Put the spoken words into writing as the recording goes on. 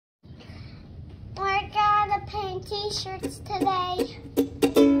We're gonna paint t-shirts today.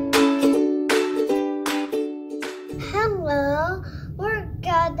 Hello, we're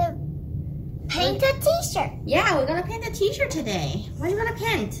gonna paint a t-shirt. Yeah, we're gonna paint a t-shirt today. What are you gonna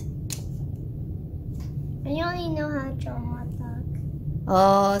paint? I only know how to draw a hot dog.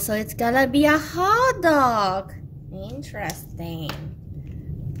 Oh, so it's gonna be a hot dog. Interesting.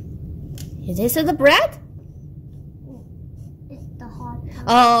 Is this the bread? It's the hot dog.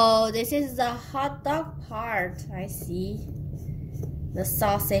 Oh, this is the hot dog part. I see. The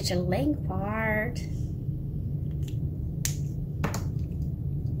sausage link part.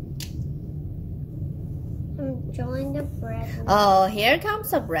 I'm drawing the bread. Oh, here comes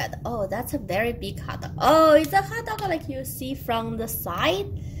the bread. Oh, that's a very big hot dog. Oh, it's a hot dog like you see from the side?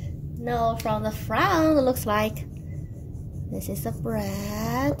 No, from the front. It looks like this is the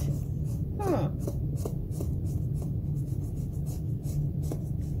bread.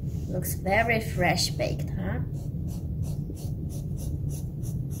 Looks very fresh baked, huh?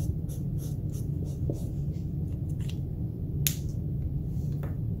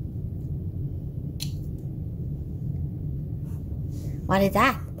 What is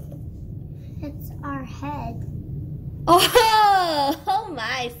that? It's our head. Oh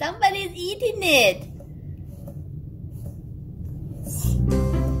my, somebody's eating it.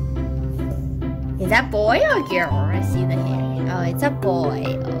 Is that boy or girl? I see the hair. Oh, it's a boy.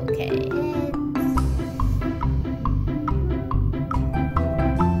 Okay.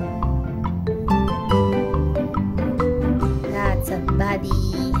 That's a buddy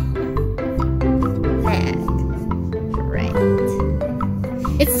leg. Right.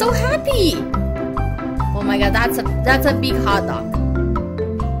 It's so happy. Oh my god, that's a big hot dog.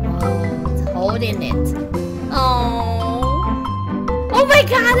 Oh, it's holding it. Oh my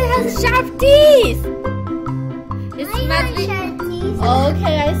god, it has sharp teeth! It must be... sharp teeth.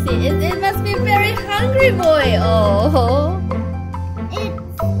 Okay, I see. It must be very hungry boy. Oh. It's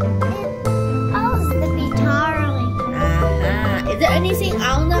supposed to be Charlie. Is there anything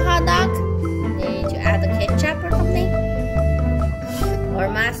on the hot dog? Need to add the ketchup or something? Or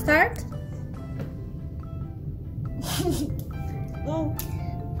mustard?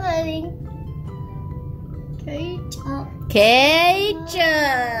 Putting ketchup.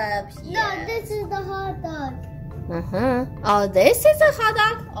 Ketchup! No, Yes. this is the hot dog. Oh, this is a hot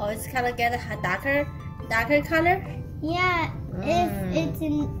dog? Oh, it's gonna get a darker color? Yeah, it's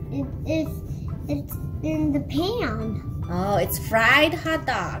in the pan. Oh, it's fried hot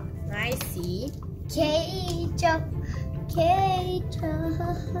dog. I see. Ketchup.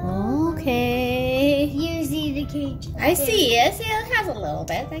 Okay. You see the ketchup? I see. It has a little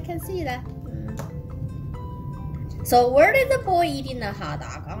bit. I can see that. So where is the boy eating the hot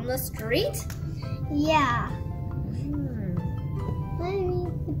dog? On the street? Yeah.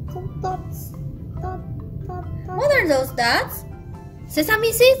 Dots. What are those dots?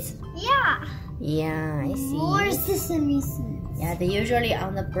 Sesame seeds? Yeah. Yeah, I see. More sesame seeds. Yeah, they're usually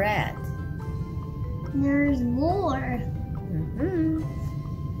on the bread. There's more.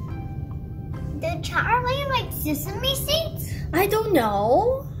 Did Charlie like sesame seeds? I don't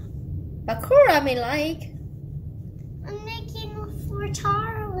know. But Cora may like. I'm making for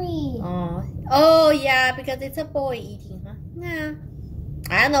Charlie. Oh yeah, because it's a boy eating, huh? Yeah.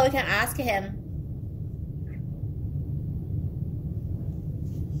 I don't know, we can ask him.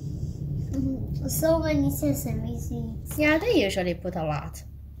 So many sesame seeds. Yeah, they usually put a lot.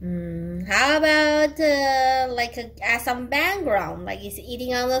 How about add some background? Like is it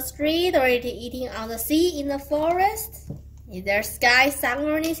eating on the street or is it eating on the sea in the forest? Is there sky, sun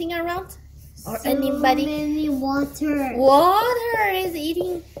or anything around? Or anybody? Many water. Water is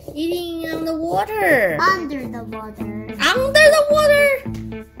eating on the water. Under the water. Under the water?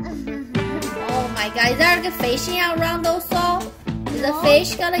 Oh my god, is there like a fishing around also? Is the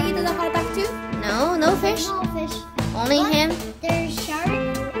fish gonna eat the hot dog too? No, no fish? No fish. Only him? There's shark,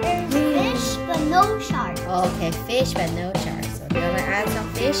 there's fish, but no shark. Okay, fish but no shark. So we're gonna add some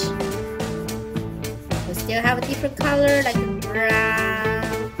fish. We still have a different color like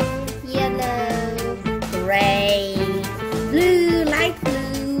brown, yellow, gray, blue, light blue.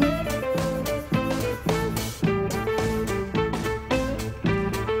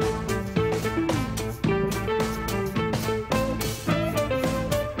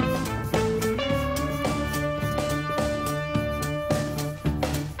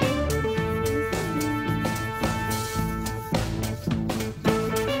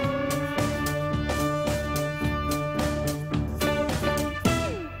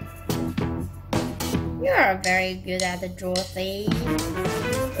 You're very good at the drawing.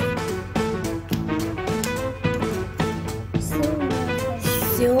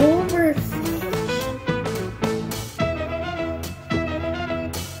 Silverfish.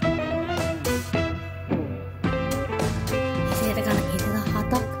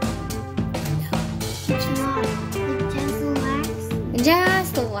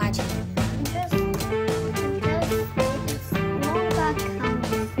 Just watching. Just it's more about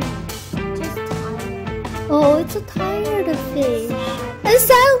coming. Just tired. Oh, it's a tired fish. It's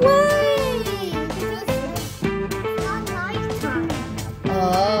that way. Because it's not nighttime.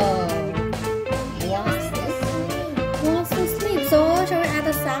 Oh. He Wants to sleep. So shall we add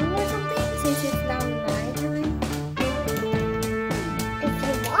the sun or something since it's now nighttime? If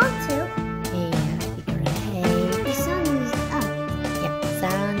you want to. Yeah, be great. The sun is up. Yeah,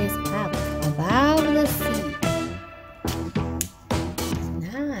 sun is up above the sea.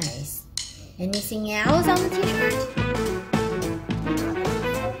 Nice. Anything else on the t-shirt?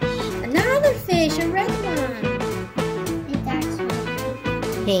 Another fish, a red one. It's actually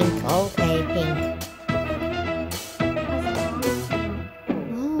Pink, okay, pink.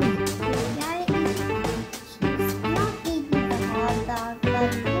 Oh, She's not eating the hot dog, but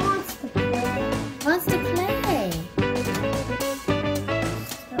wants to play. wants to play.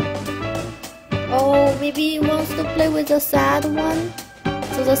 Oh, maybe he wants to play with the sad one.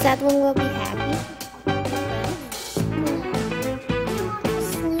 So the sad one will be happy. He wants to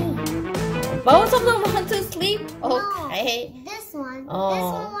sleep. Both of them want to sleep? Okay. No, this one. Oh. This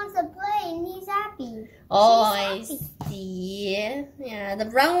one wants to play and he's happy. Oh, I She's happy. see. Yeah, the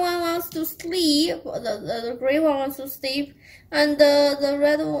brown one wants to sleep. The gray one wants to sleep, and the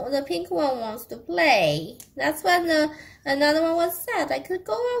red one, the pink one wants to play. That's when another one was sad. I could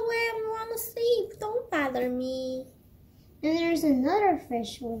go away. I want to sleep. Don't bother me. And there's another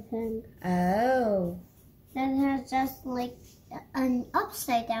fish with him Oh. that has just like an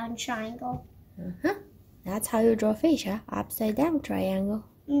upside down triangle. That's how you draw fish, huh? Upside down triangle.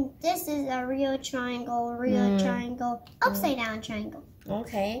 This is a real triangle, triangle, upside down triangle.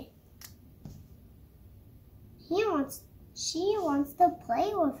 Okay. She wants to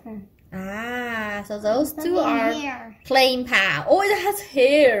play with her. Ah, so those Look two at are hair. playing pal. Oh, it has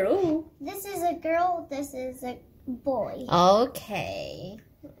hair. Ooh. This is a girl, this is a boy. Okay.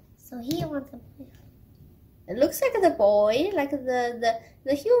 So he wants to play. It looks like the boy, like the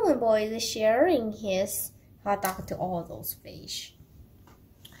human boy is sharing his hot dog to all those fish.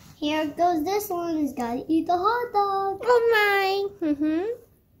 Here goes this one, he's gotta eat the hot dog. Oh my.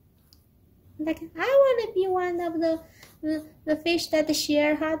 Like I want to be one of the fish that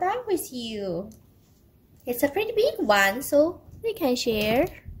share hot dog with you. It's a pretty big one, so we can share.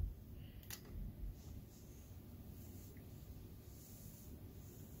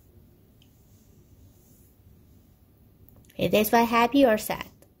 Is this one happy or sad?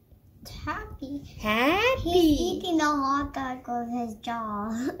 Happy. Happy. He's eating the hot dog with his jaw.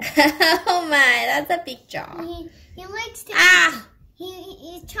 Oh my, that's a big jaw. He likes to Ah!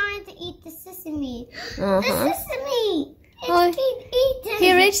 he's trying to eat the sesame. Uh-huh. The sesame! Oh, It's keep eating.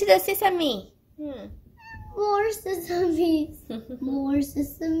 He reached the sesame. More sesames. More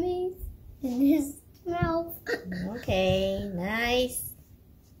sesames in his mouth. Okay, nice.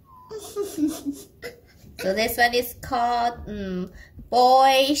 So this one is called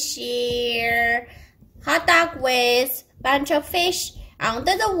boy share hot dog with bunch of fish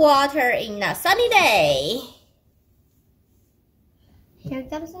under the water in a sunny day. Here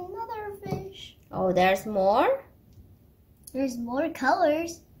comes another fish. Oh, there's more? There's more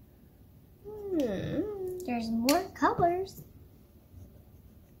colors. Hmm. There's more colors.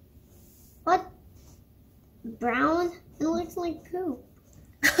 What? Brown? It looks like poop.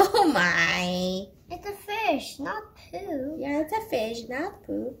 Oh my. It's a fish, not poo. Yeah, it's a fish, not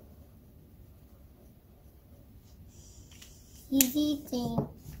poop. He's eating.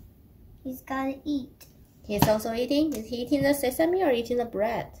 He's gotta eat. He's also eating? Is he eating the sesame or eating the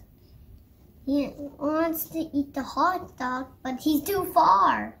bread? He wants to eat the hot dog, but he's too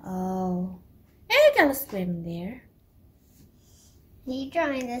far. Oh. And I gotta swim there. He's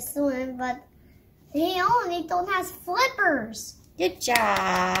trying to swim, but he only don't have flippers. Good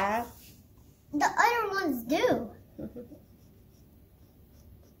job. The other ones do.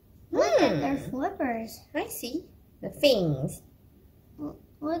 Look at their flippers. I see. The fins.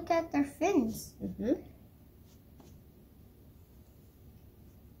 Look at their fins.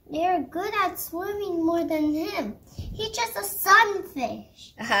 They're good at swimming more than him. He's just a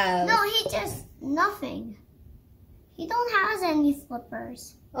sunfish. Oh. No, he just nothing. He don't have any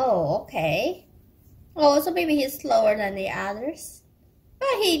flippers. Oh, okay. Oh, so maybe he's slower than the others. But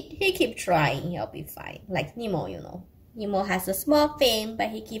he keep trying. He'll be fine. Like Nemo, you know. Nemo has a small fin, but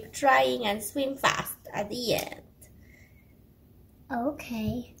he keep trying and swim fast at the end.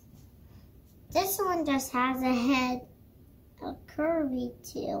 Okay. This one just has a head, a curvy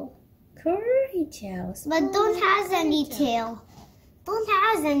tail. Curly tails. But don't has any tail. Don't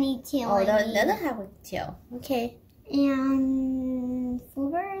has any tail. Oh, I that mean. doesn't have a tail. Okay. And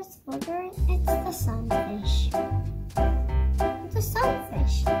first flipper, it's the sunfish. It's a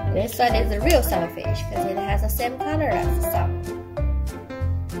sunfish. This one is the real sunfish because it has the same color as the sun.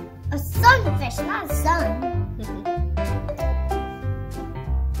 A sunfish, not a sun.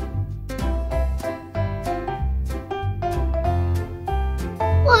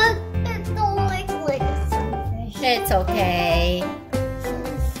 What? It don't look like a sunfish. It's okay.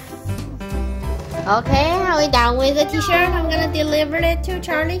 Okay, are we done with the t-shirt? I'm gonna deliver it to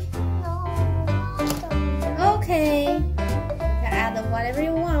Charlie. No. Okay. You can add whatever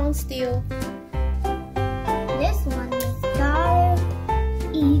you want still. This one is gotta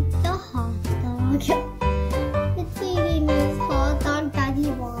eat the hot dog. It's eating this hot dog that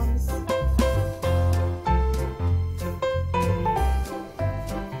he wants.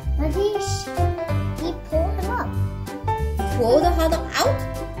 But he pulled him up. Pull the hot dog out?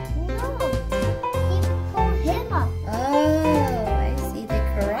 No, he pulled him up. Oh, I see. They're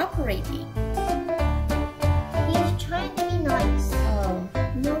cooperating. He's trying to be nice. Oh.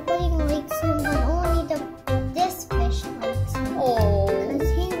 Nobody likes him, but only this fish likes him. Oh.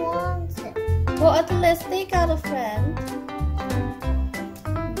 Because he wants it. Well, at least they got a friend.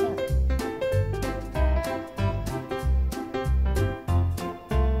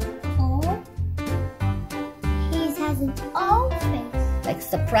 Oh, he has an O face. Like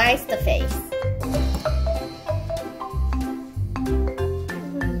surprise the face.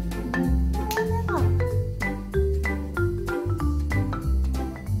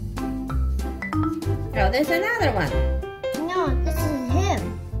 Oh, there's another one. No, this is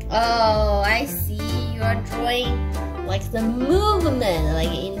him. Oh, I see. You are drawing like the movement,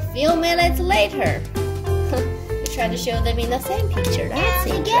 like in a few minutes later. You try to show them in the same picture. That's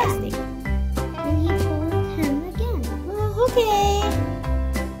And again. interesting. And he pulled him again. Oh, okay.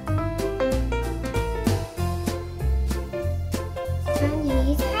 And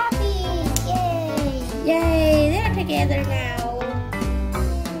he's happy. Yay. Yay, they're together now.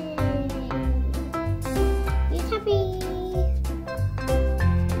 He's happy.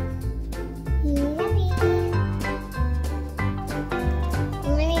 He's happy.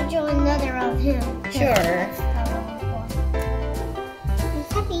 Let me draw another of him. Sure.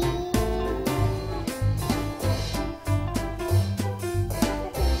 He's happy.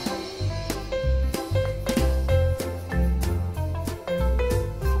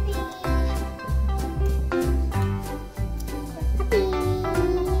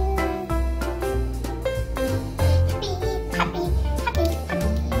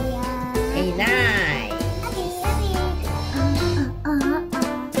 Hey, nice.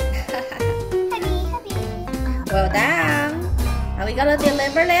 Well done. Are we gonna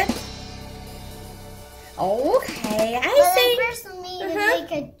deliver it? Okay, I think. First, we need to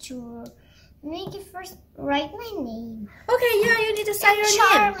make a drawer. Make it first. Write my name. Okay, yeah, you need to sign your name.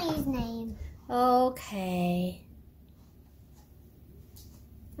 Charlie's name. Okay.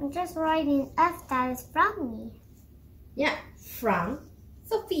 I'm just writing F that is from me. Yeah, from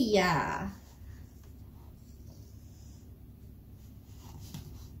Sophia.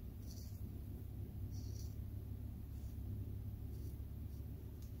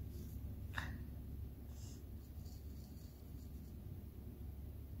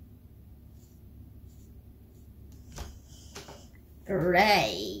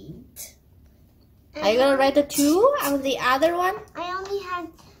 Great. Are you gonna write the 2 on the other one? I only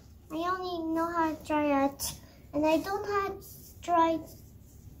know how to draw it, and I don't know how to draw it.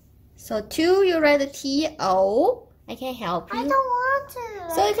 So 2, you write the T-O. I can help you. I don't want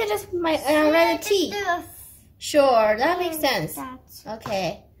to. So you can just write a T. Sure, that makes sense.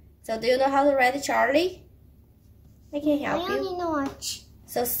 Okay. So do you know how to write the Charlie? I can help I you. only know H.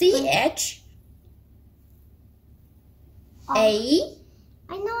 So C-H. A.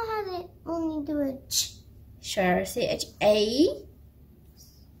 I know how to only do a Ch. Sure, C-H-A.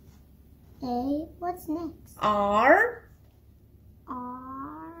 A. What's next? R.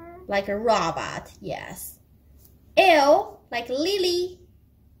 R. Like a robot, yes. L. Like Lily.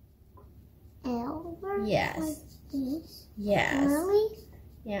 L. Yes. What's this? Yes. Really?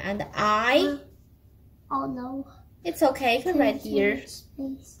 Yeah, and I. Oh no. It's okay, you can write here.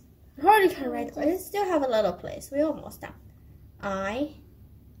 Space. Or you can write, we still have a little place. We're almost done. I.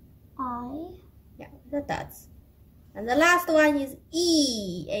 Yeah, that's. And the last one is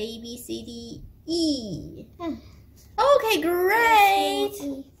E. A, B, C, D, E. Okay, great.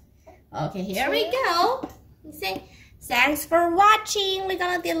 Okay, here we go. You say, thanks for watching. We're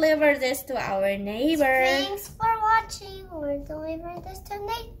gonna deliver this to our neighbor. Thanks for watching. We're delivering this to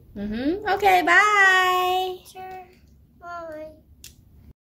Nate. Okay, bye.